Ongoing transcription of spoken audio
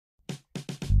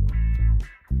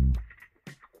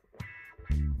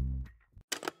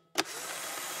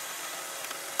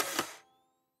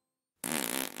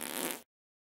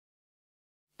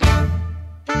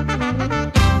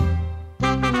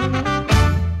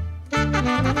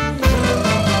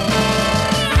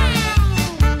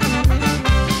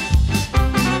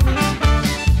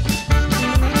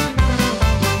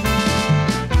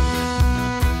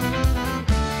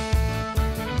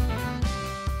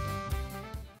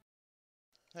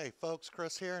Hey folks,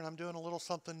 Chris here, and I'm doing a little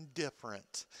something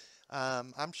different.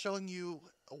 I'm showing you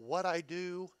what I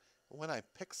do when I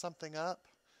pick something up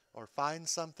or find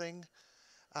something.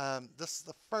 This is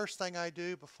the first thing I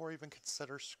do before I even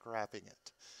consider scrapping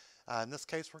it. In this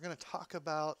case, we're going to talk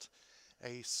about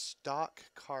a stock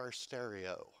car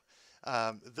stereo.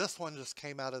 This one just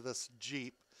came out of this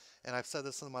Jeep, and I've said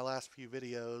this in my last few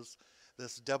videos.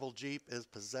 This devil Jeep is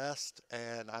possessed,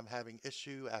 and I'm having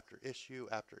issue after issue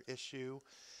after issue.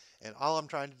 And all I'm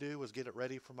trying to do was get it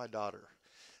ready for my daughter.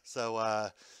 So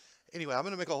anyway, I'm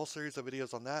going to make a whole series of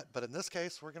videos on that. But in this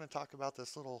case, we're going to talk about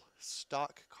this little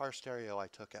stock car stereo I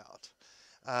took out.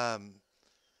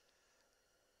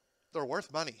 They're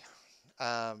worth money.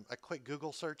 A quick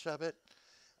Google search of it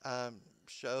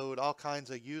showed all kinds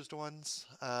of used ones.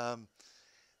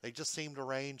 They just seem to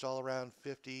range all around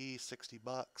 50, 60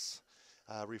 bucks.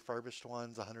 Refurbished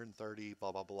ones, 130,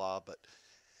 blah, blah, blah. But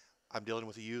I'm dealing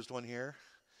with a used one here.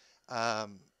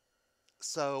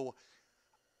 So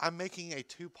I'm making a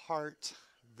two-part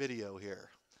video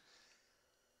here.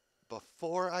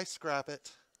 Before I scrap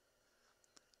it,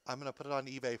 I'm going to put it on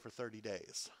eBay for 30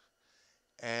 days.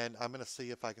 And I'm going to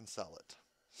see if I can sell it.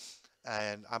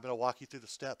 And I'm going to walk you through the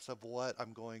steps of what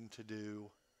I'm going to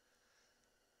do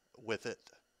with it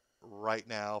right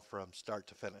now from start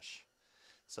to finish.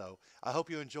 So I hope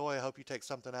you enjoy. I hope you take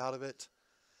something out of it.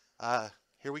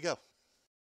 Here we go.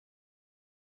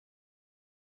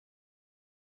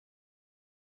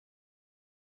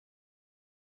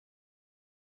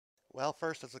 Well,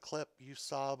 first, as a clip you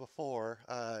saw before,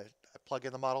 I plug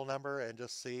in the model number and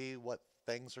just see what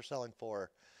things are selling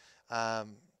for.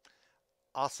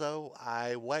 Also,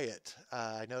 I weigh it.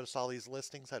 I noticed all these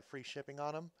listings had free shipping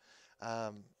on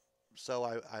them. So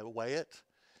I weigh it,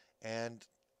 and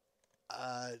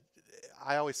I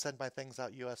always send my things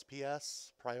out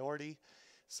USPS priority.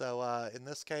 So in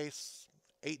this case,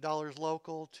 $8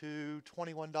 local to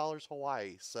 $21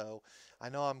 Hawaii. So I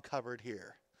know I'm covered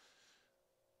here.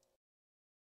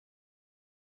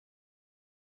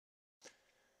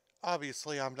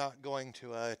 Obviously, I'm not going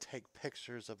to take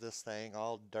pictures of this thing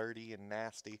all dirty and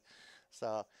nasty.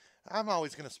 So I'm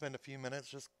always going to spend a few minutes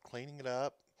just cleaning it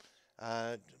up,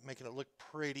 making it look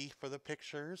pretty for the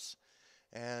pictures.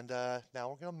 And now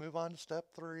we're going to move on to step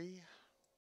 3.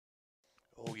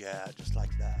 Oh yeah, just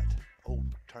like that. Oh,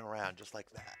 turn around just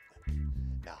like that.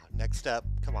 Now, next step,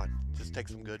 come on, just take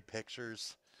some good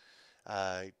pictures.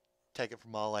 Take it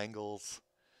from all angles.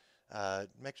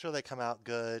 Make sure they come out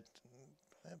good.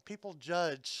 People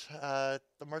judge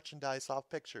the merchandise off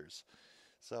pictures.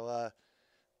 So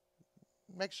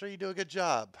make sure you do a good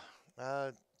job.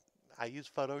 I use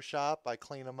Photoshop. I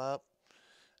clean them up.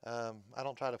 I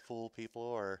don't try to fool people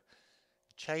or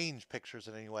change pictures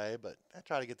in any way, but I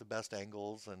try to get the best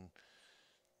angles and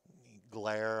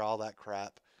glare, all that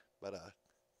crap. But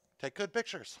take good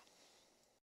pictures.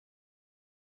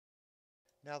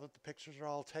 Now that the pictures are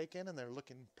all taken and they're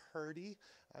looking pretty,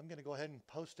 I'm going to go ahead and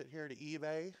post it here to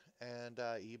eBay. And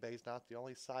eBay's not the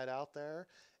only site out there,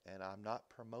 and I'm not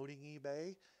promoting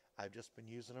eBay. I've just been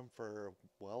using them for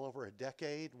well over a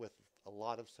decade with a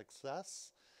lot of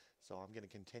success. So I'm going to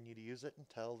continue to use it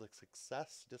until the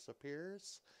success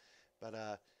disappears.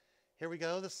 But here we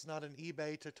go. This is not an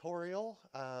eBay tutorial.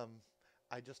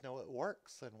 I just know what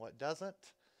works and what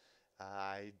doesn't.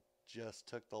 I just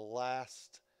took the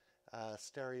last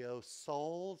stereo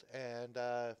sold and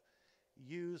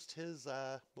used his,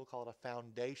 we'll call it a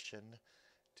foundation,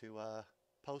 to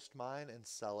post mine and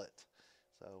sell it.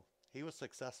 So he was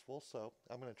successful, so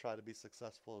I'm going to try to be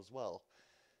successful as well.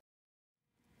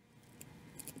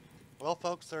 Well,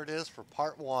 folks, there it is for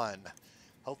part 1.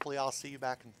 Hopefully I'll see you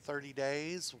back in 30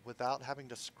 days without having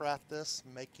to scrap this,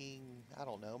 making, I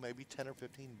don't know, maybe 10 or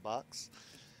 15 bucks,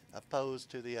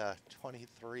 opposed to the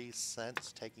 23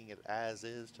 cents taking it as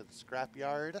is to the scrap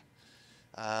yard.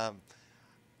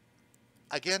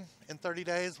 Again, in 30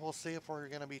 days, we'll see if we're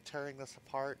going to be tearing this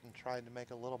apart and trying to make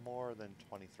a little more than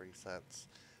 23 cents.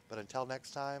 But until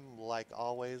next time, like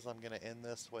always, I'm going to end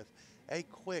this with a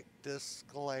quick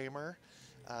disclaimer.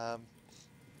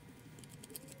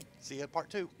 See you in part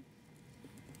 2.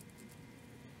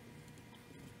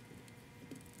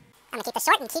 I'm going to keep this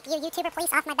short and keep you YouTuber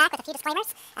police off my back with a few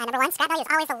disclaimers. Number one, scrap value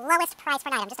is always the lowest price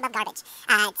for an item, just above garbage.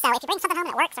 So if you bring something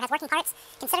home that works or has working parts,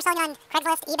 consider selling it on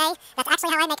Craigslist, eBay. That's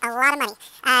actually how I make a lot of money.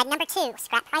 Number two,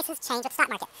 scrap prices change with the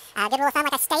stock market. Good rule of thumb,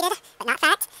 like I stated, but not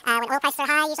fact. When oil prices are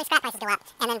high, usually scrap prices go up,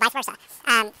 and then vice versa.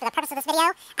 For the purpose of this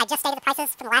video, I just stated the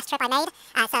prices from the last trip I made,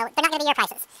 so they're not going to be your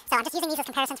prices. So I'm just using these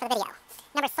as comparisons for the video.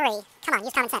 Number three, come on,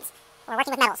 use common sense. We're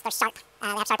working with metals. They're sharp. They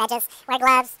have sharp edges. Wear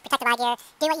gloves, protective eye gear.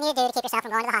 Do what you need to do to keep yourself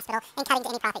from going to the hospital and cutting to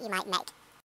any profit you might make.